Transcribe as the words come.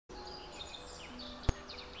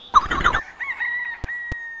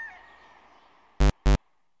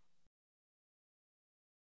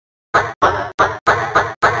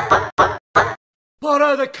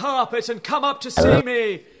Follow the carpet and come up to see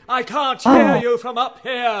me. I can't hear you from up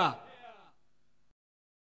here.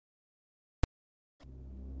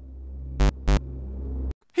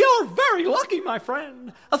 You're very lucky, my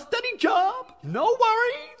friend. A steady job, no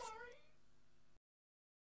worries.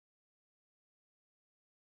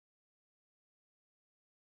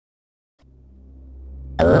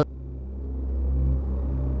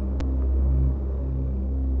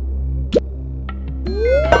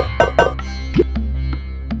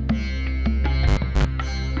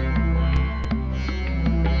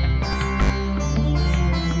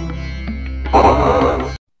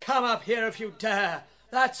 Come up here if you dare.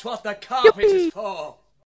 That's what the carpet is for.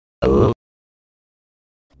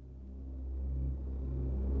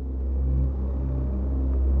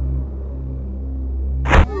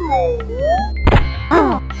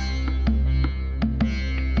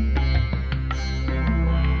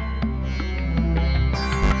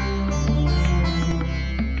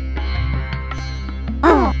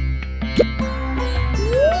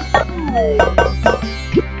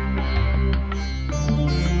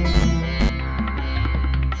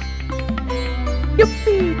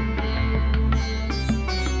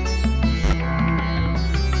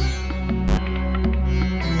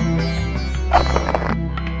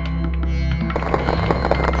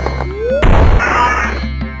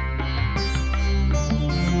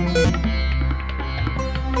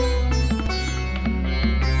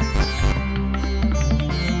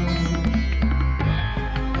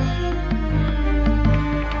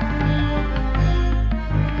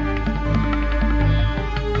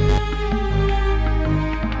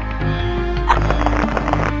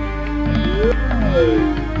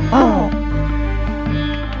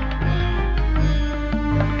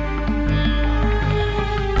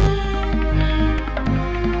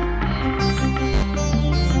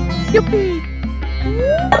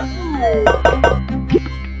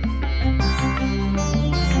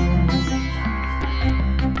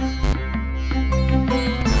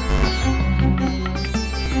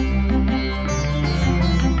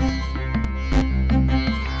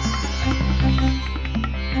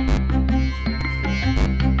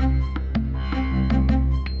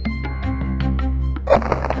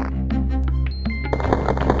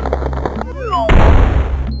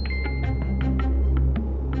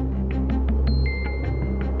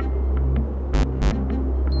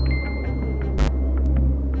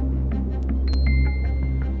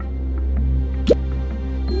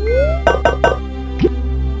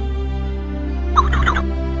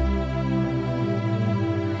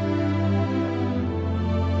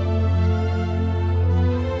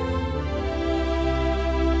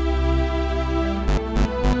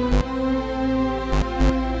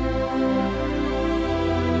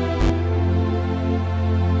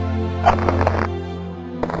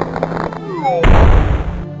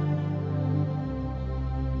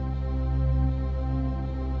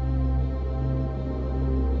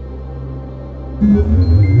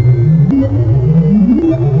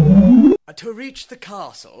 To reach the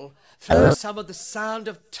castle, throw some of the sand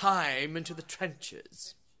of time into the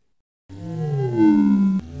trenches.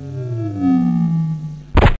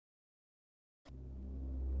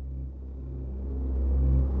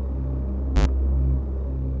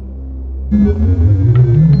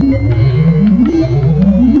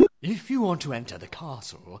 If you want to enter the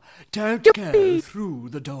castle, don't go through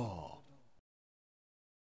the door.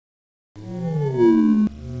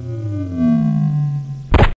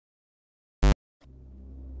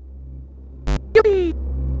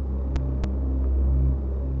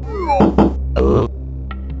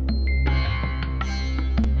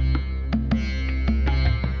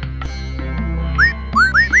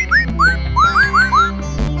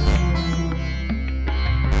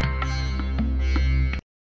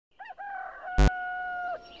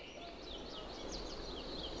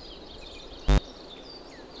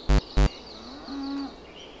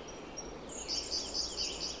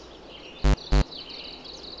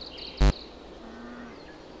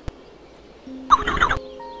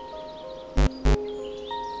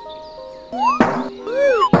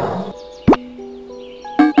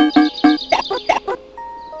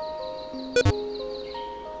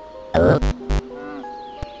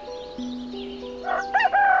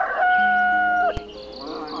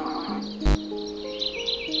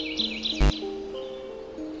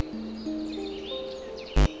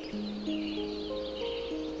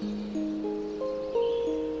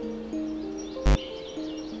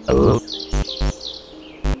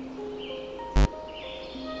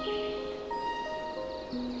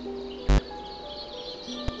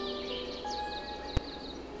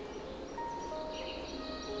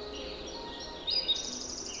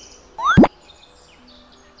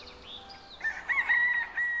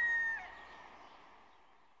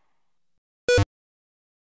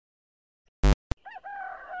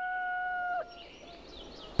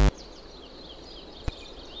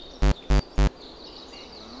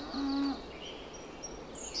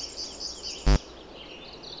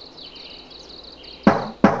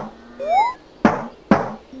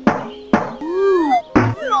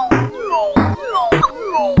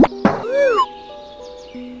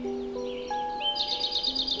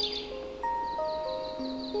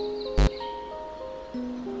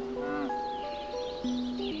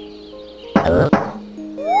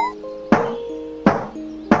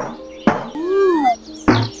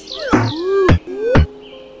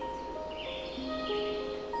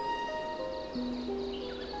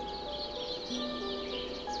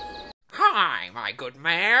 Aye, my good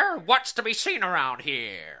mare, what's to be seen around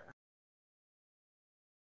here?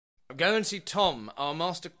 Go and see Tom, our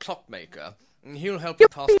master clockmaker. He'll help you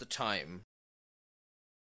pass the time.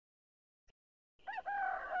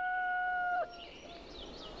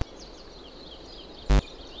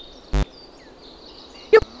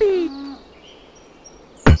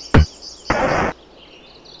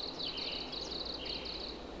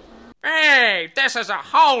 Hey, this is a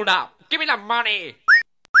hold-up. Give me the money.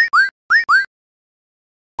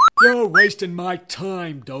 You're wasting my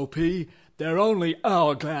time, Dopey. There are only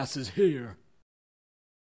hourglasses here.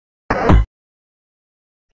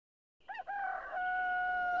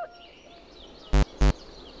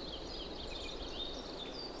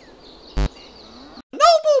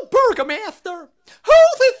 Noble Burgomaster,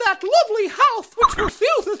 whose is that lovely house which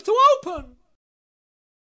refuses to open?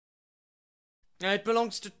 It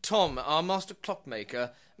belongs to Tom, our master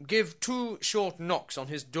clockmaker. Give 2 short knocks on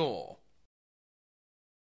his door.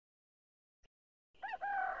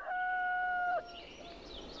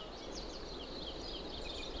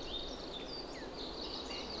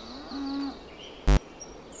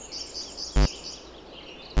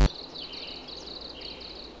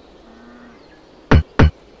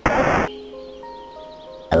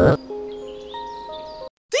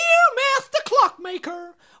 Dear Master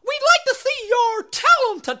Clockmaker, we'd like to see your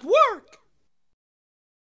talent at work.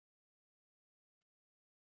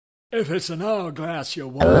 If it's an hourglass you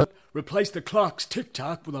want, replace the clock's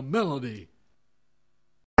tick-tock with a melody.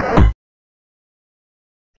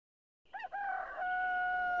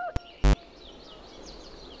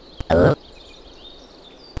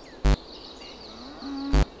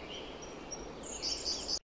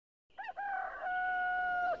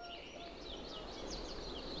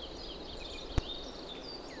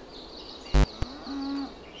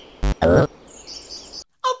 A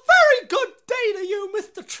very good day to you,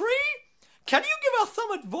 Mr. Tree. Can you give us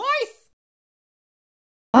some advice?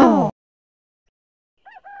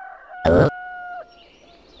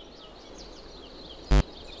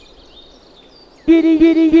 Giddy,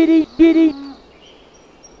 giddy, giddy, giddy.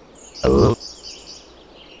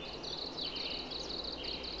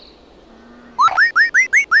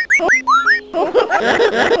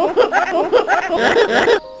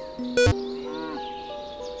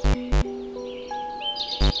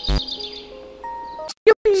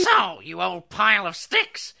 So, you old pile of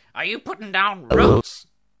sticks, are you putting down roots?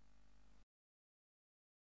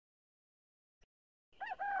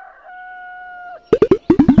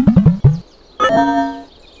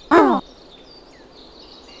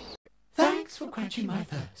 Thanks for quenching my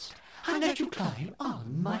thirst. I let you climb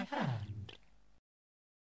on my hand.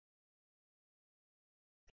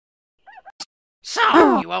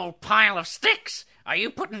 So, you old pile of sticks, are you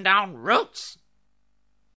putting down roots?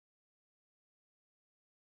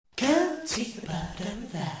 Go see the bird over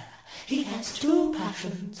there. He has 2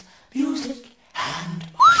 passions, music and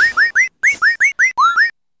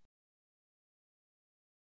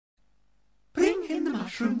bring him the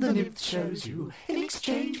mushroom the nymph shows you in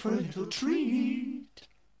exchange for a little treat.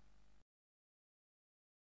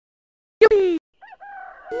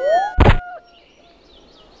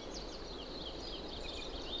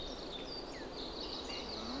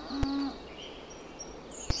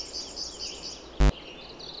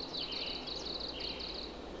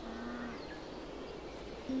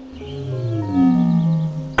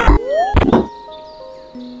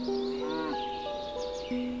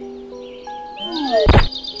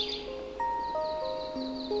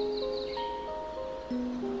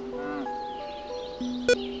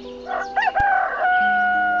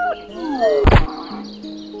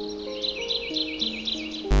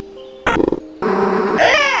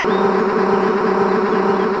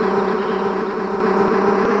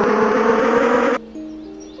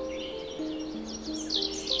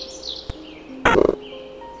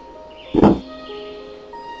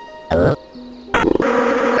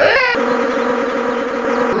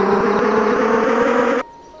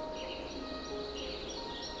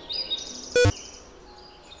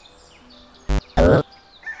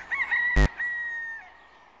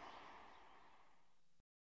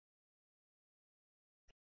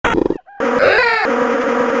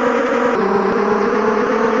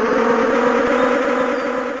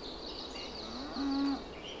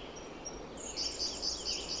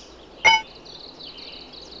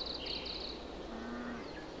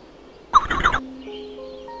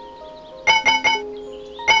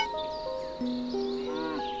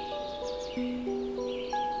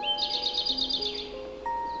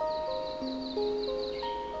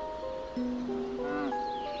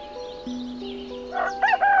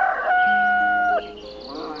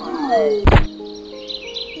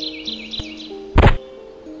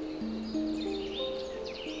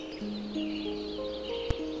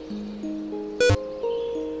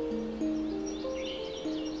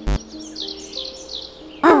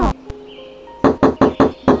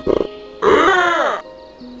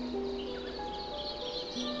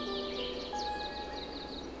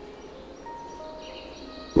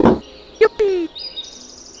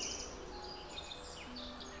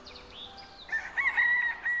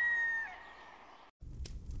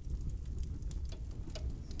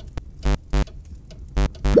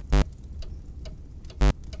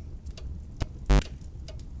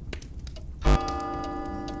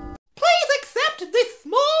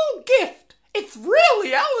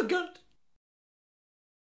 very elegant.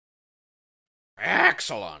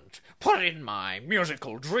 Excellent. Put it in my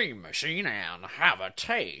musical dream machine and have a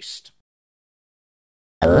taste.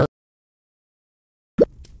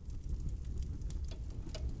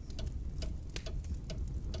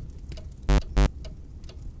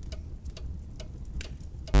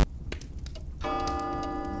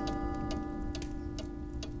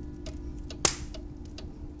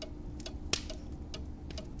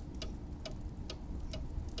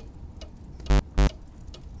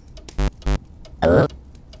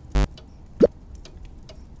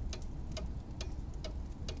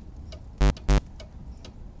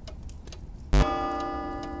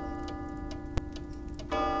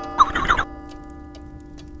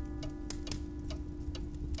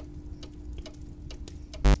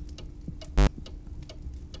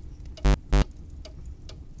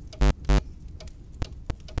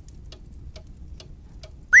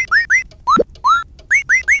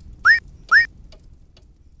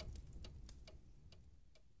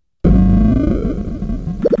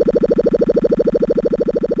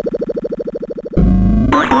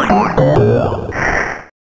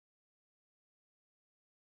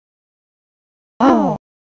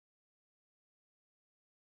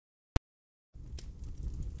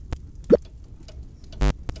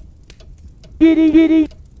 Giddy giddy.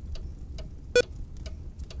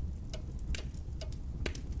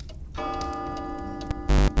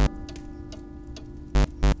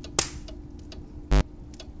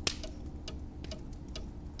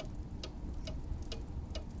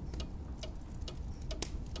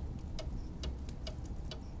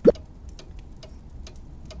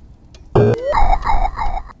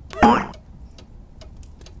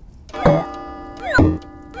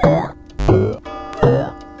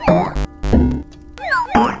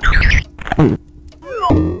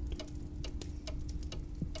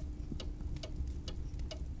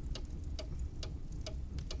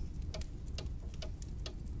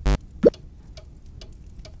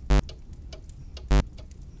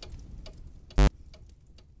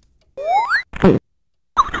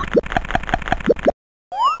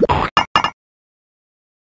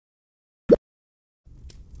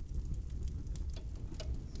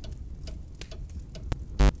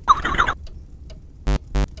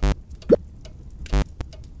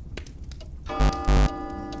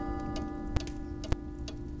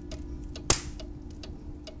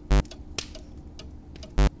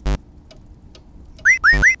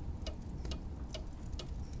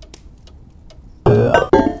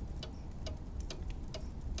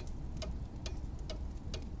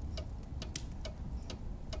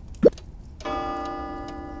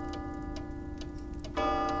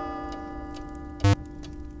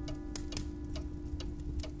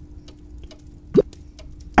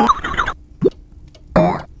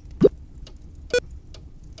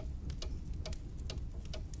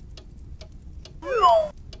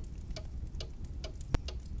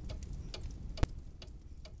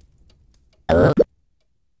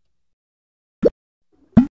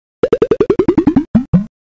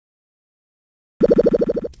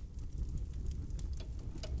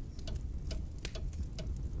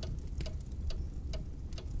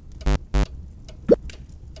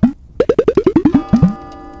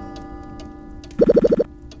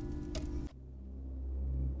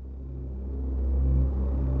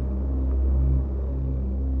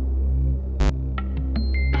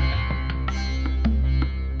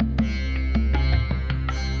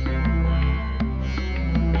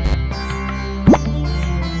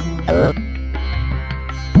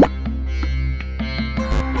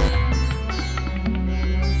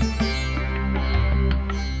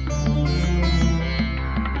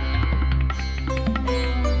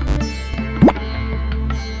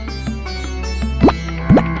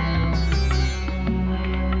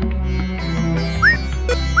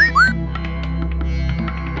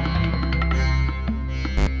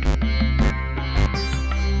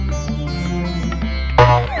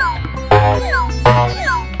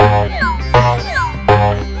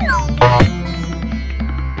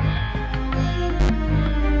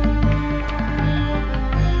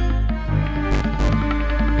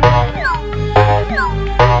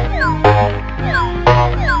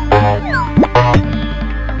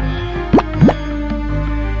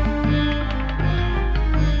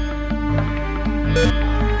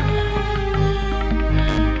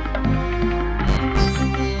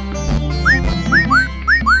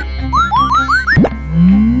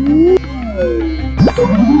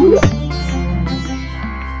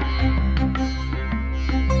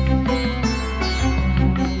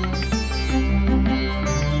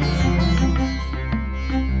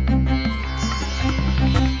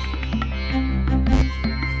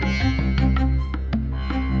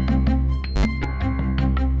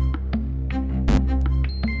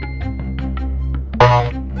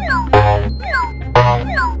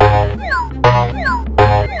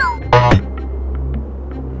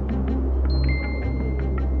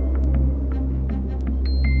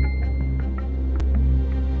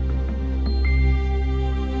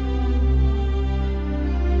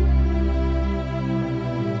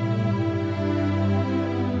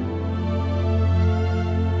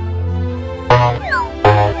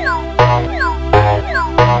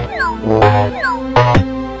 Dear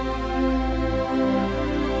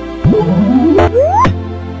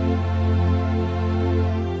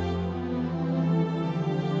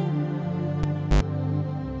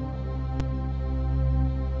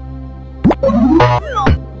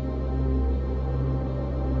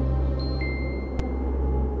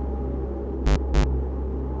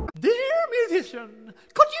musician,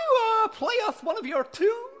 could you play us one of your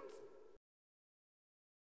tunes?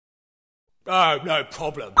 Oh, no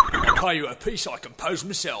problem. I'll play you a piece I composed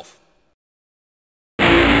myself.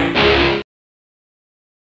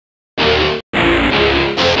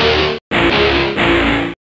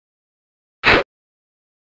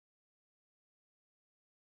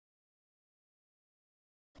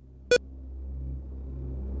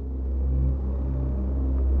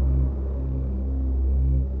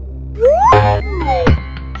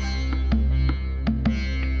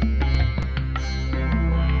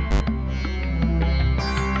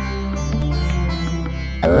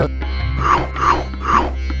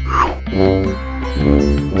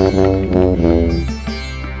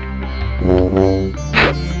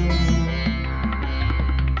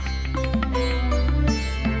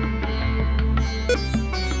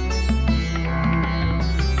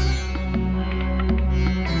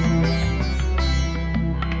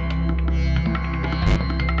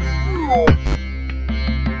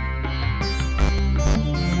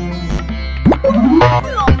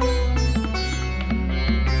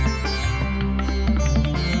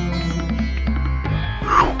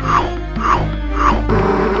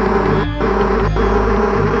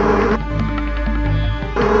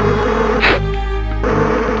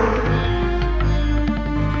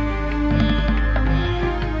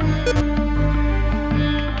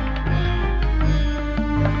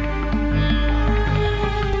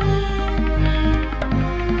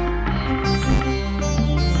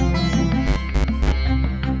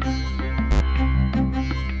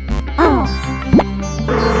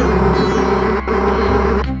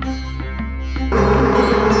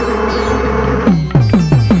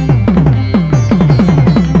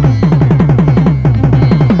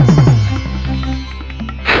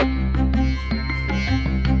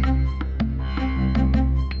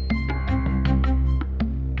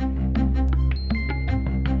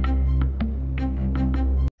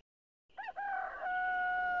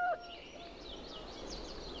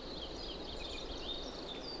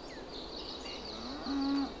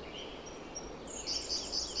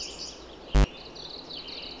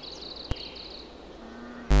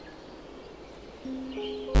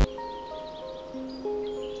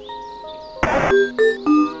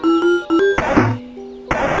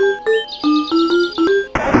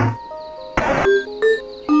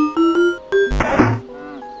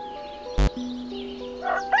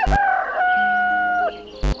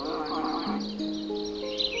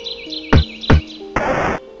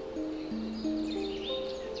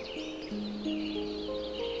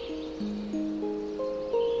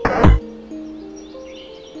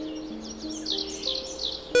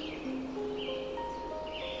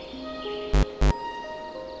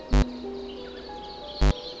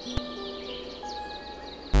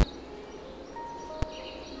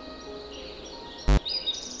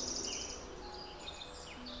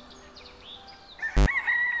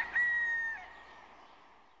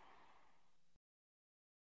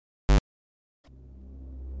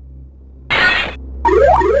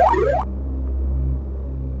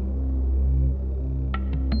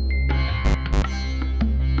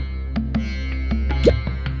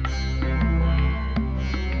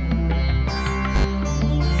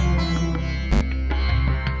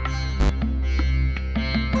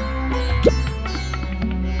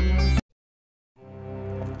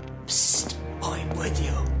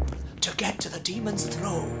 To get to the demon's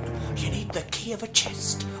throne, you need the key of a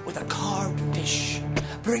chest with a carved fish.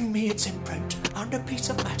 Bring me its imprint and a piece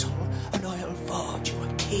of metal, and I'll forge you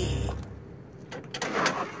a key.